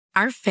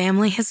Our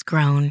family has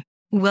grown.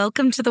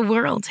 Welcome to the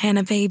world,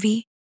 Hannah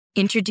baby.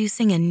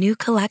 Introducing a new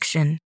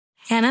collection,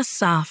 Hannah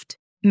Soft,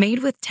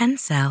 made with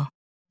Tencel.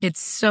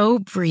 It's so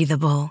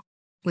breathable,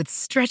 with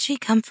stretchy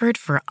comfort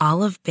for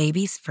all of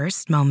baby's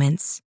first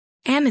moments.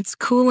 And it's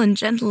cool and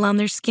gentle on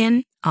their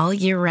skin all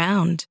year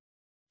round.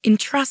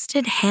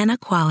 Entrusted Hannah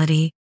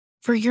quality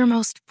for your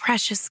most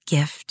precious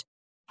gift.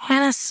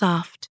 Hannah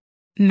Soft,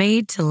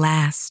 made to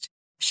last.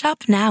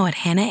 Shop now at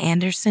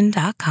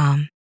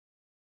hannahanderson.com.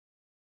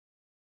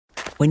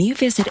 When you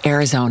visit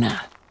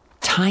Arizona,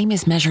 time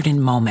is measured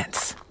in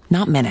moments,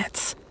 not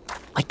minutes.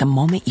 Like the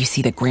moment you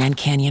see the Grand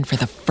Canyon for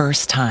the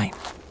first time.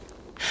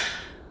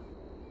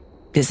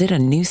 Visit a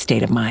new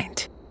state of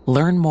mind.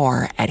 Learn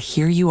more at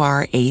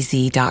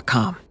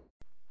hereyouareaz.com.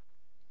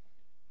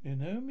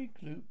 Naomi,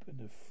 Gloop, and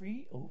the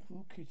three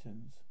awful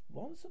kittens.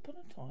 Once upon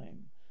a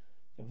time,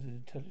 there was an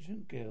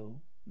intelligent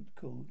girl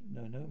called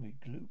Naomi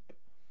Gloop.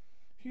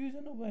 She was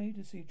on her way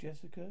to see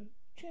Jessica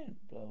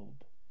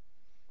Gentbulb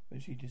when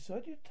she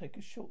decided to take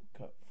a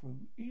shortcut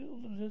through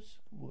Eelless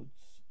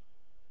Woods.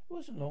 It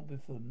wasn't long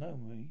before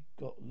Naomi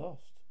got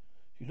lost.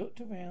 She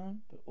looked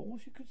around, but all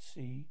she could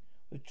see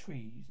were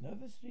trees.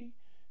 Nervously,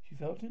 she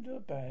felt into her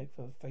bag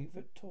for her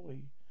favourite toy,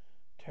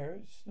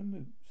 Terrence the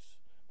Moose.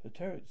 But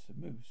Terrence the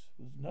Moose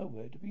was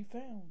nowhere to be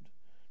found.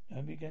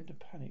 Naomi began to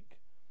panic.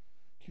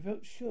 She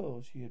felt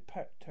sure she had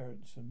packed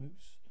Terrence the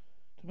Moose.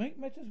 To make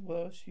matters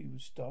worse, she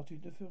was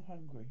starting to feel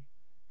hungry.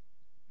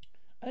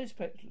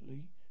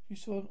 Unexpectedly, she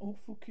saw an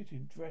awful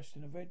kitten dressed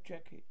in a red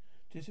jacket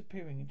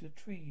disappearing into the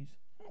trees.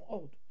 How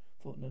odd,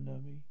 thought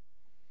Naomi.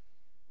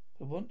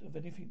 For want of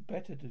anything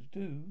better to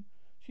do,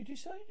 she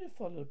decided to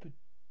follow the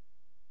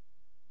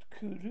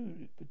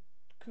peculiarly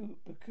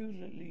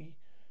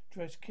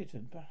dressed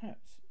kitten.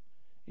 Perhaps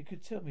it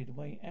could tell me the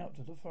way out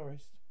of the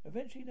forest.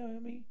 Eventually,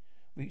 Naomi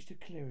reached a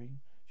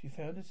clearing. She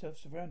found herself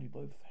surrounded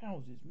by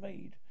houses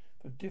made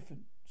from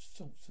different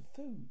sorts of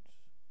foods.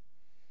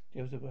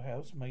 There was a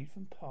house made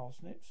from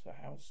parsnips, a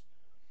house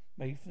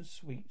made from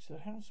sweets, a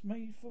house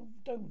made from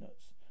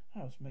donuts, a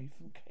house made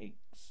from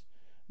cakes.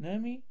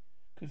 Naomi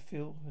could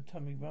feel her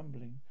tummy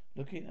rumbling.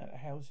 Looking at the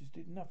houses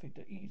did nothing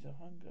to ease her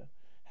hunger.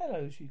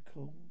 "Hello," she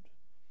called.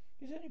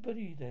 "Is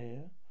anybody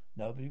there?"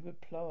 Nobody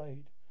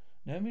replied.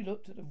 Naomi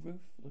looked at the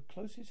roof of the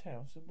closest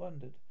house and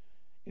wondered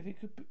if it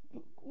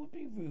would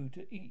be rude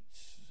to eat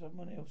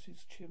someone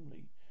else's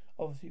chimney.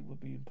 Obviously, it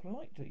would be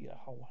impolite to eat a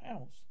whole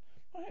house.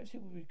 Perhaps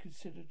it would be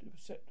considered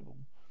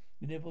acceptable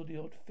to nibble the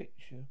odd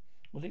fixture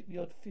or lick the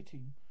odd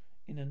fitting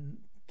in a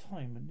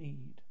time of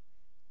need.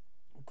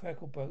 A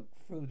crackle broke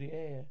through the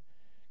air,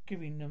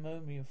 giving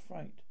Naomi a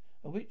fright.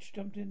 A witch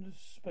jumped into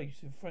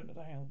space in front of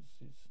the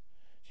houses.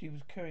 She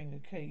was carrying a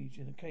cage.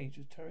 In the cage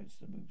was Terrence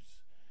the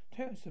Moose.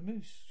 "Terrence the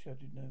Moose!"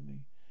 shouted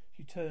Naomi.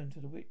 She turned to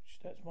the witch.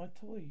 "That's my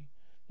toy."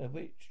 The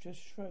witch just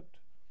shrugged.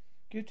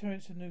 "Give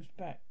Terrence the Moose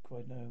back,"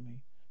 cried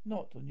Naomi.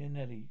 "Not on your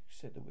Nelly,"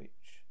 said the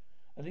witch.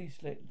 "At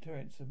least let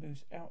Terrence the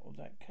Moose out of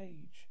that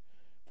cage."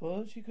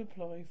 Before she could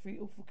reply, three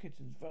awful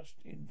kittens rushed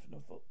in from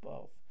the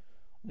footpath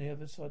on the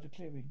other side of the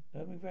clearing.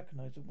 Naomi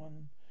recognized the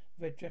one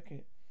red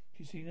jacket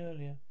she'd seen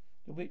earlier.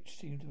 The witch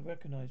seemed to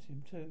recognize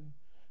him too.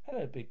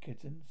 "Hello, big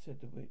kitten," said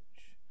the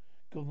witch.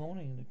 "Good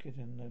morning," the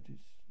kitten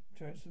noticed.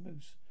 "Terrence the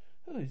Moose.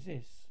 Who is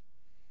this?"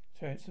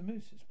 "Terrence the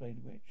Moose,"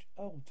 explained the witch.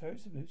 "Oh,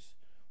 Terrence the Moose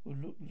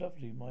would look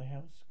lovely in my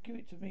house." "Give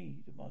it to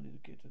me," demanded the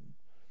kitten.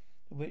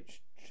 The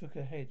witch shook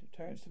her head.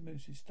 "Terrence the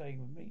Moose is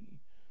staying with me."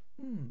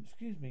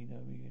 Excuse me,"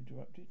 Naomi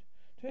interrupted.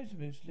 "Terrence the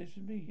Moose lives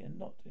with me and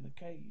not in a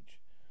cage."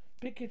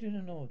 Big Kitten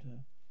ignored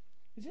her.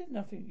 "Is there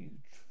nothing you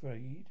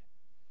trade?"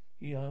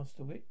 he asked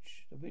the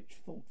witch. The witch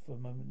thought for a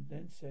moment,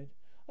 then said,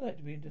 "I'd like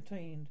to be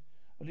entertained.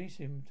 Release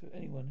him to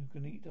anyone who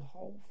can eat the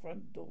whole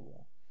front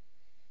door."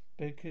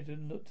 Big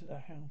Kitten looked at the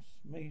house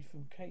made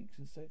from cakes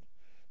and said,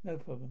 "No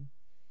problem.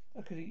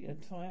 I could eat an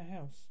entire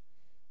house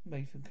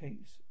made from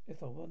cakes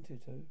if I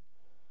wanted to."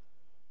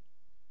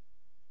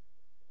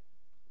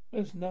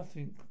 "There's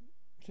nothing,"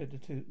 said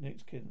the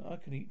next kitten. "I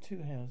can eat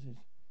two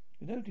houses."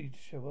 "There's no need to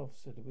show off,"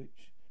 said the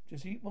witch.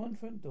 "Just eat one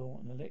front door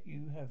and I'll let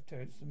you have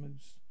Terrence the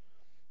Moose."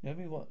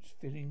 Naomi watched,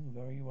 feeling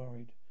very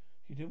worried.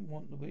 She didn't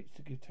want the witch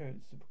to give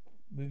Terrence the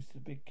Moose to the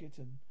big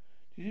kitten.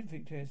 She didn't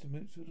think Terrence the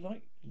Moose would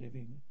like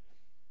living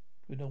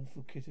with an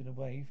awful kitten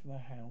away from her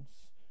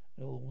house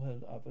and all her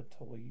other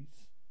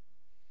toys.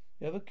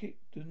 The other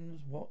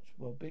kittens watched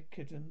while Big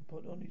Kitten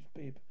put on his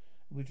bib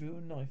and withdrew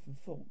a knife and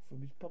fork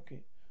from his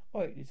pocket.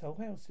 "I'll eat this whole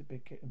house," said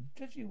Big Kitten.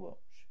 "Just you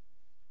watch."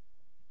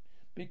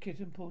 Big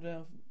Kitten pulled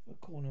out a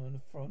corner of the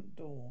front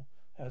door,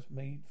 house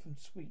made from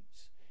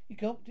sweets. He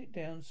gulped it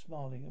down,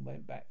 smiling, and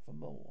went back for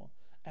more,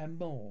 and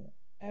more,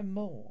 and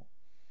more.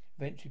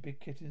 Eventually, Big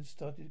Kitten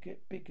started to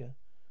get bigger,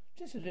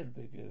 just a little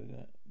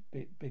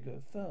bit bigger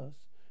at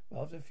first.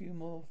 After a few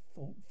more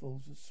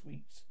forkfuls of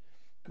sweets,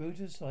 grew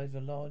to the size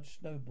of a large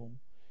snowball.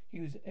 He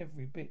was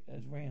every bit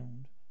as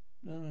round.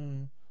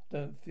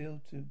 Don't feel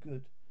too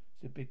good,"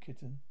 said Big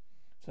Kitten.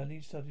 Suddenly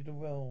he started to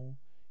roll.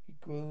 He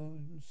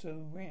grew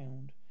so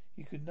round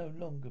he could no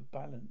longer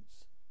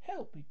balance.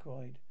 "Help!" he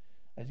cried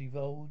as he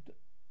rolled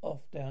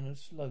off down a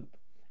slope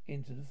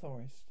into the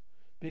forest.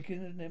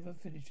 Biggin had never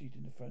finished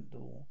eating the front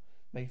door,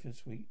 Mayfair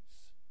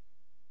Sweets.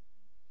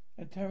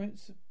 And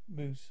Terence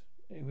Moose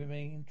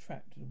remained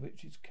trapped in the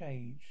witch's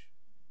cage.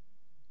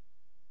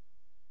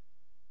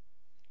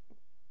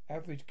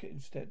 Average Kitten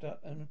stepped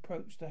up and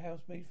approached the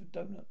house made for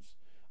donuts.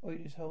 "Oh,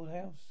 eat this whole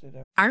house," said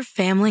Average. Our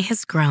family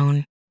has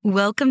grown.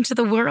 Welcome to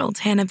the world,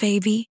 Hannah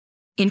baby.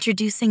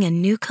 Introducing a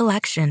new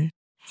collection,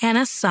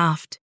 Hannah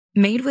Soft,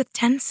 made with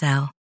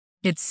Tencel.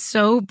 It's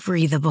so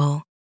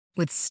breathable,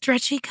 with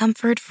stretchy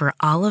comfort for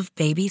all of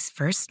baby's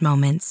first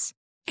moments.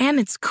 And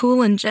it's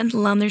cool and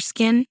gentle on their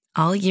skin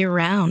all year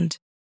round.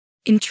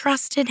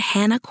 Entrusted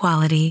Hannah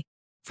quality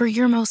for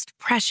your most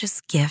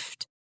precious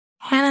gift.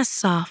 Hannah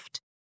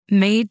Soft,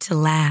 made to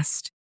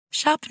last.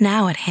 Shop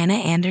now at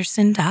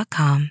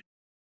hannahanderson.com.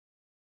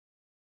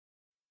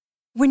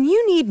 When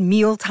you need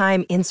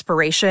mealtime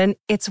inspiration,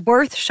 it's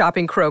worth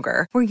shopping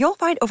Kroger, where you'll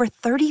find over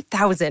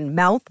 30,000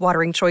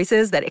 mouth-watering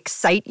choices that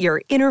excite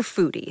your inner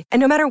foodie. And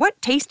no matter what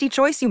tasty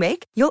choice you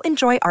make, you'll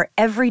enjoy our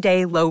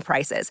everyday low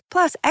prices,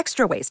 plus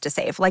extra ways to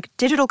save, like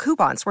digital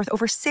coupons worth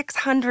over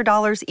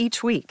 $600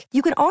 each week.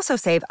 You can also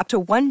save up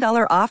to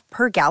 $1 off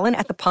per gallon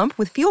at the pump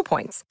with fuel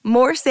points.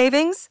 More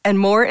savings and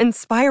more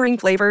inspiring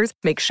flavors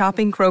make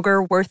shopping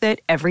Kroger worth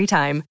it every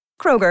time.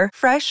 Kroger,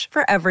 fresh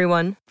for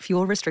everyone.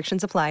 Fuel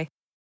restrictions apply.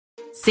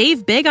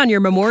 Save big on your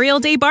Memorial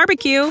Day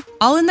barbecue,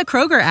 all in the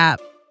Kroger app.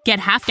 Get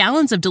half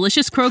gallons of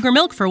delicious Kroger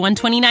milk for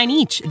 $1.29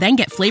 each. Then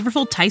get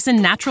flavorful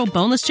Tyson natural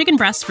boneless chicken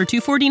breasts for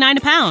 $2.49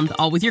 a pound,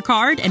 all with your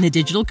card and a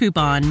digital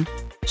coupon.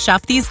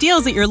 Shop these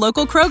deals at your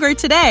local Kroger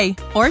today,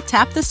 or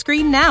tap the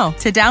screen now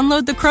to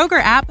download the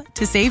Kroger app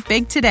to save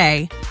big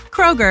today.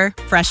 Kroger,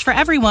 fresh for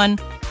everyone.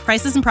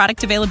 Prices and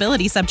product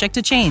availability subject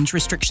to change.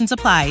 Restrictions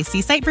apply.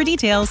 See site for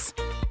details.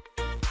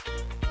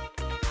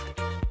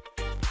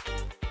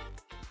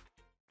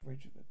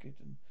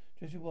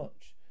 Just you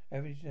watch.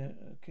 Every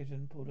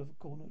kitten pulled off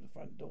a corner of the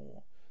front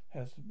door.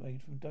 House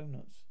made from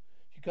donuts.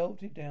 She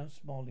gulped it down,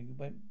 smiling, and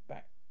went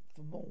back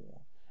for more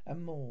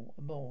and more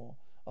and more.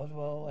 After a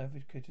while,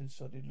 Average Kitten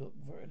started to look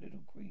very little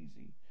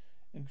queasy,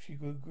 and she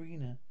grew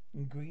greener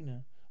and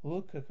greener. A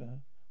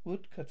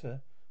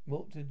woodcutter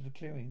walked into the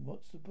clearing.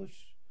 "What's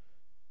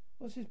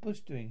this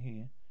bush doing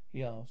here?"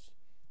 he asked.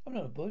 "I'm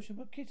not a bush, I'm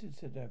a kitten,"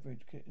 said the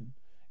Average Kitten.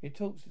 "It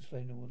talks,"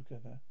 explained the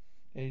woodcutter.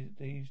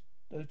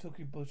 Those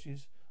talking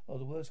bushes are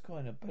the worst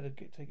kind. I'd better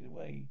take it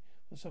away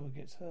before someone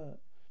gets hurt."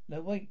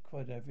 "No, wait,"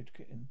 cried the Average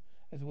Kitten,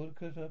 as the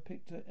woodcutter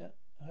picked her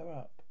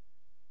up.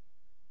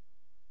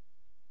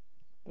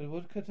 But the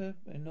woodcutter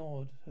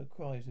ignored her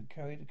cries and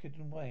carried the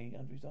kitten away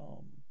under his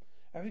arm.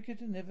 Average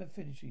Kitten never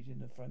finished eating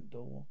the front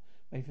door,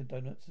 made from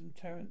donuts, and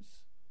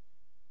Terence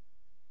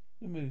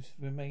the Moose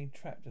remained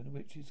trapped in the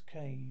witch's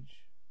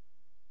cage.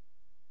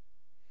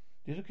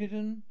 Little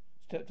Kitten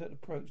stepped at the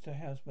approach to a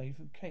house made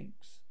from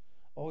cakes.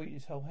 "I'll eat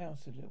this whole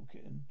house," said Little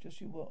Kitten.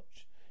 "Just you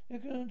watch."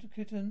 Little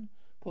Kitten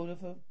pulled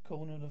off a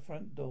corner of the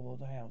front door of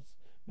the house,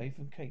 made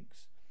from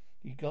cakes.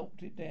 He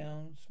gulped it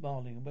down,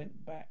 smiling, and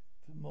went back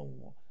for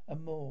more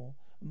and more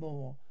and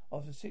more.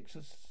 After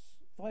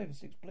 5 or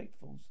 6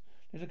 platefuls,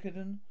 Little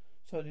Kitten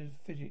started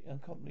to fidget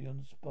uncomfortably on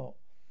the spot.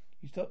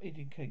 He stopped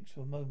eating cakes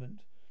for a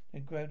moment,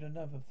 then grabbed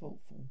another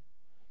thoughtful.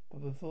 But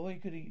before he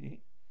could eat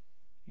it,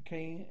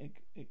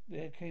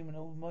 there came an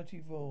almighty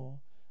roar,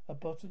 a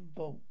bottom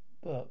bolt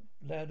burp,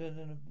 louder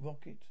than a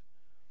rocket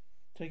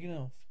taking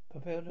off,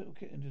 propelled Little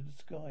Kitten to the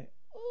sky.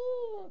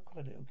 "Oh!"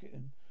 cried Little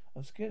Kitten.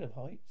 "I'm scared of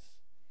heights."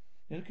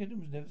 Little Kitten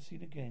was never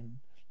seen again.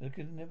 Little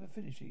Kitten never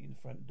finished eating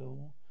the front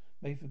door,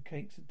 made from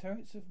cakes, and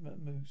Terence of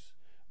Moose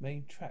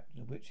remained trapped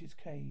in the witch's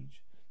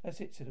cage. "That's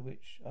it," said the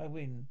witch. "I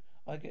win.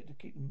 I get to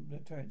keep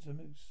Terence of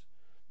Moose."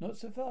 "Not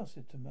so fast,"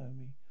 said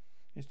Naomi.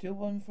 "There's still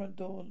one front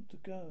door to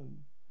go.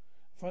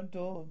 Front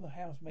door of a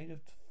house made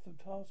from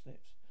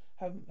parsnips.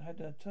 Haven't had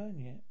a turn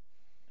yet."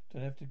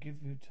 "Don't have to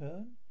give you a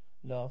turn?"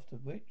 laughed the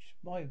witch.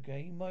 "My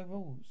game, my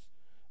rules."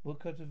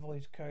 Woodcutter's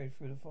voice carried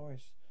through the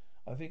forest.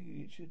 "I think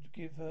you should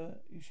give her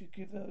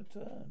a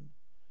turn.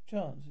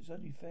 Chance, it's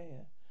only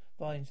fair."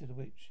 "Fine," said the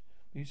witch.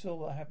 "But you saw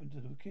what happened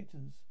to the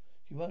kittens.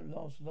 She won't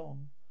last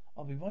long."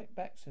 "I'll be right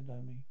back," said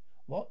Naomi.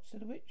 "What?" said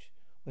the witch.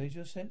 "Where's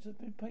your sense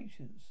of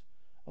impatience?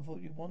 I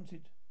thought you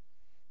wanted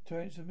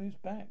Terence to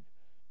move back."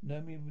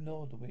 Naomi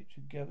ignored the witch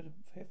and gathered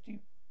a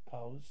hefty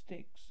pile of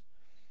sticks.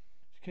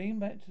 She came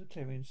back to the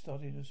clearing and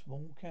started a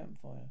small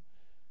campfire.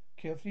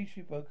 Carefully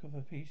she broke off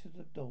a piece of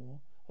the door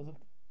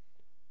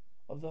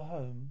of the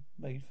home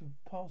made from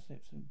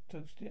parsnips and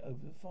toasted it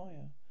over the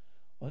fire.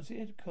 Once it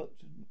had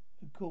cooked and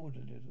cooled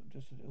just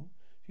a little,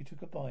 she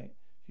took a bite.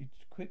 She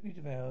quickly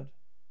devoured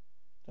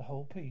the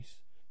whole piece.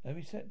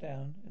 Naomi sat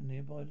down in a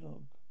nearby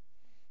log.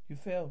 "You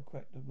failed,"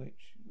 cracked the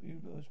witch. "You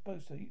were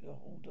supposed to eat the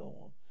whole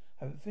door."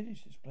 "Haven't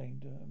finished,"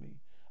 explained Naomi.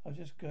 "I'm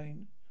just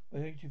waiting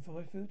for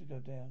my food to go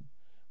down."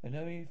 When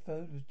Naomi's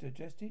food was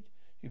digested,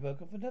 she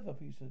broke off another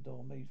piece of the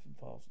door made from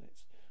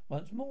parsnips.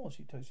 Once more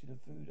she toasted the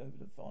food over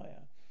the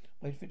fire,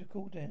 waited for it to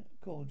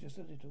cool just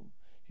a little.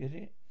 She had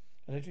it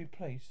in a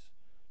place,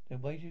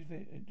 then waited for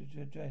it to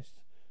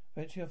digest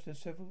Eventually, after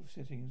several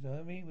sittings,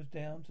 Naomi was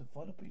down to the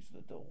final piece of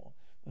the door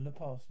from the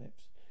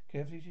parsnips.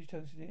 Carefully she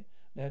toasted it,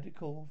 allowed it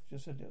cool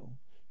just a little.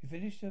 She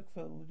finished her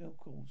final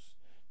course.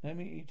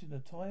 Naomi eaten the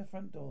entire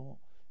front door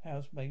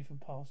house made from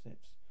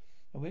parsnips.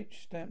 The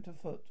witch stamped her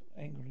foot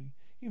angrily.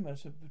 "You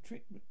must have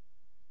tricked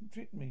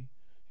me,"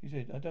 she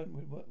said. "I don't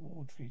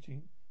want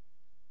treating."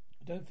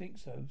 "I don't think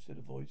so," said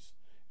a voice.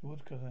 The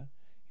woodcutter.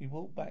 He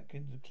walked back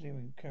into the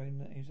clearing, carrying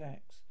his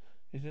axe.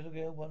 His little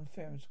girl won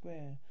fair and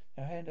square.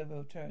 Now hand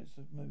over Terence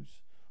the moose,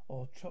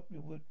 or chop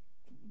your wood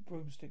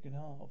broomstick in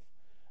half.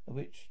 The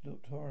witch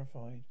looked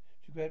horrified.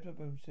 She grabbed her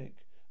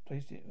broomstick,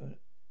 placed it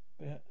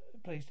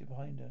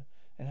behind her,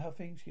 and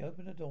huffing, she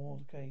opened the door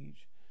of the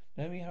cage.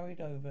 Naomi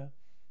hurried over,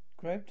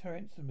 grabbed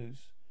Terence the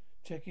moose,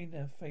 checking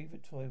their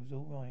favourite toy was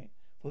all right.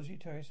 Fortunately,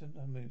 Terence and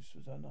her moose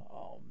was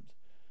unharmed.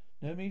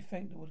 Naomi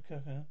thanked the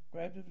woodcutter,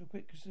 grabbed a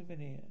quick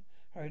souvenir,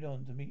 hurried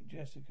on to meet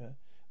Jessica.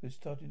 It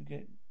started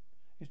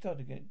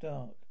to get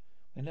dark.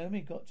 When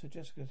Naomi got to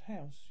Jessica's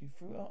house, she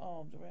threw her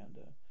arms around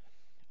her.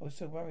 "I was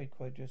so worried,"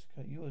 cried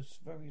Jessica. "You were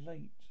very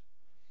late."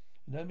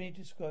 Naomi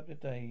described the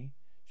day.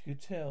 She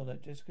could tell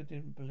that Jessica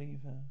didn't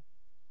believe her.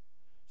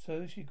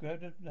 So she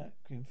grabbed a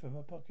napkin from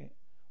her pocket.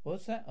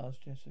 "What's that?"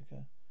 asked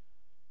Jessica.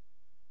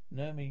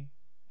 Naomi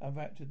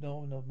unwrapped a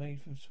doorknob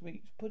made from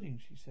sweet pudding,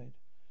 she said.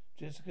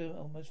 Jessica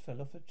almost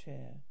fell off a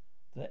chair.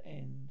 The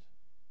end.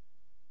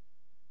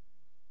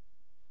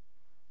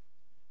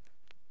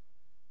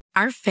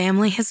 Our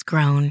family has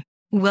grown.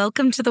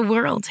 Welcome to the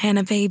world,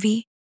 Hannah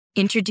baby.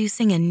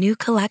 Introducing a new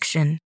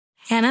collection,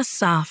 Hannah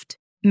Soft,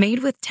 made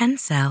with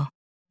Tencel.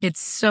 It's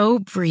so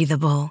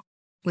breathable,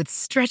 with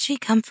stretchy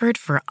comfort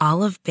for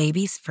all of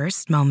baby's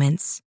first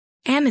moments.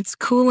 And it's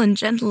cool and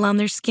gentle on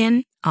their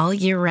skin all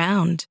year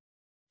round.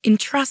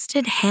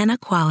 Entrusted Hannah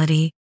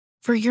quality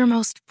for your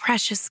most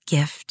precious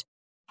gift.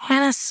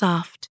 Hannah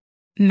Soft,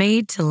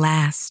 made to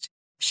last.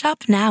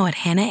 Shop now at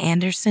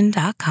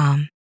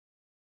hannahanderson.com.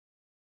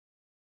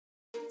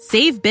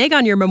 Save big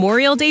on your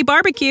Memorial Day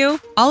barbecue,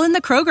 all in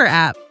the Kroger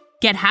app.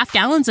 Get half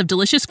gallons of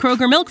delicious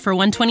Kroger milk for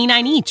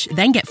 $1.29 each.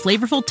 Then get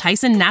flavorful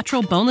Tyson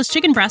natural boneless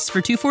chicken breasts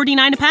for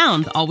 $2.49 a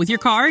pound, all with your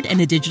card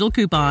and a digital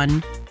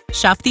coupon.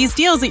 Shop these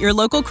deals at your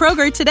local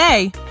Kroger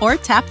today, or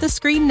tap the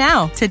screen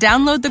now to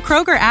download the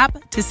Kroger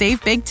app to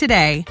save big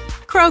today.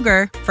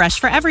 Kroger, fresh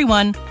for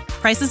everyone.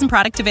 Prices and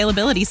product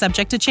availability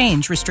subject to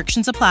change.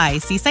 Restrictions apply.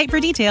 See site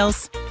for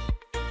details.